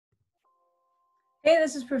Hey,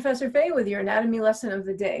 this is Professor Fay with your anatomy lesson of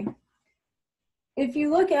the day. If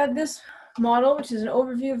you look at this model, which is an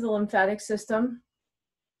overview of the lymphatic system,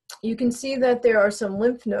 you can see that there are some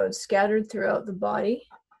lymph nodes scattered throughout the body,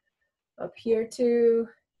 up here too,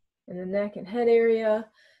 in the neck and head area.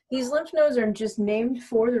 These lymph nodes are just named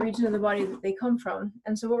for the region of the body that they come from.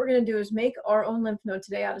 And so what we're going to do is make our own lymph node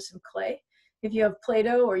today out of some clay. If you have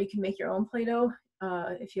Play-Doh, or you can make your own Play-Doh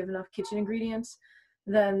if you have enough kitchen ingredients,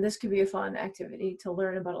 then this could be a fun activity to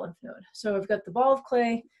learn about a lymph node. So I've got the ball of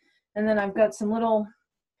clay, and then I've got some little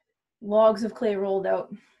logs of clay rolled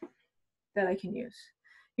out that I can use.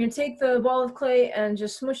 You're gonna take the ball of clay and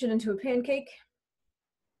just smush it into a pancake.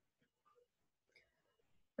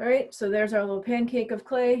 All right, so there's our little pancake of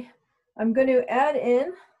clay. I'm going to add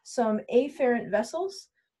in some afferent vessels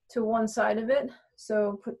to one side of it.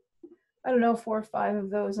 So put, I don't know, 4 or 5 of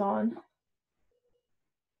those on.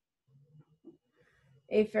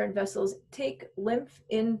 Afferent vessels take lymph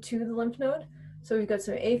into the lymph node. So we've got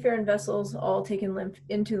some afferent vessels all taking lymph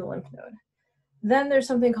into the lymph node. Then there's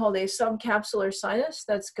something called a subcapsular sinus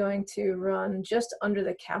that's going to run just under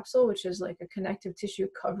the capsule, which is like a connective tissue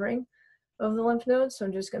covering of the lymph node. So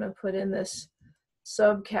I'm just going to put in this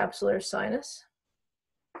subcapsular sinus.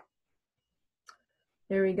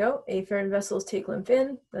 There we go. Afferent vessels take lymph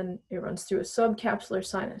in, then it runs through a subcapsular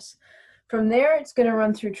sinus. From there, it's going to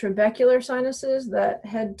run through trabecular sinuses that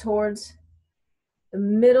head towards the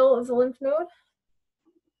middle of the lymph node.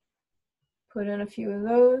 Put in a few of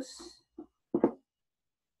those.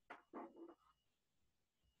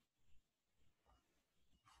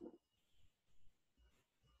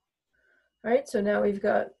 All right, so now we've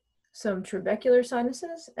got some trabecular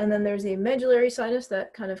sinuses, and then there's a medullary sinus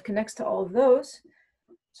that kind of connects to all of those.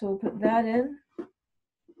 So we'll put that in.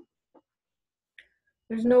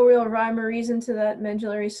 There's no real rhyme or reason to that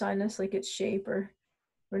medullary sinus, like its shape or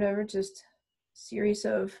whatever, just a series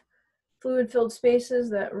of fluid-filled spaces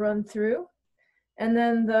that run through. And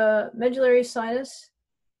then the medullary sinus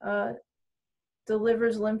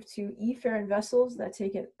delivers lymph to efferent vessels that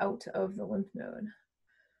take it out of the lymph node.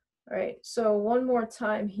 All right, so one more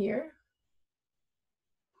time here.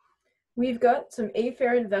 We've got some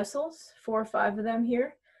afferent vessels, 4 or 5 of them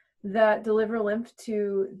here, that deliver lymph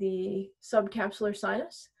to the subcapsular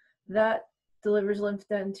sinus. That delivers lymph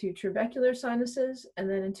then to trabecular sinuses and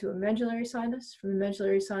then into a medullary sinus. From the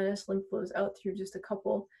medullary sinus, lymph flows out through just a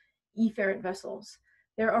couple efferent vessels.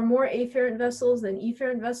 There are more afferent vessels than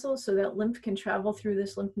efferent vessels, so that lymph can travel through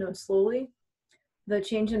this lymph node slowly. The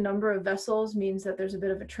change in number of vessels means that there's a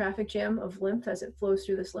bit of a traffic jam of lymph as it flows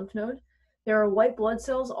through this lymph node. There are white blood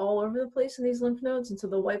cells all over the place in these lymph nodes, and so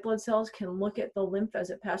the white blood cells can look at the lymph as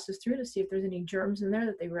it passes through to see if there's any germs in there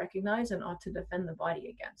that they recognize and ought to defend the body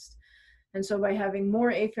against. And so by having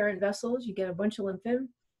more afferent vessels, you get a bunch of lymph in,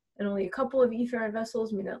 and only a couple of efferent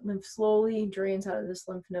vessels mean that lymph slowly drains out of this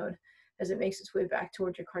lymph node as it makes its way back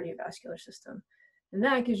towards your cardiovascular system. And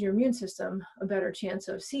that gives your immune system a better chance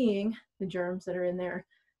of seeing the germs that are in there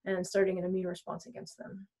and starting an immune response against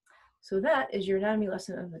them. So that is your anatomy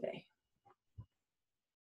lesson of the day.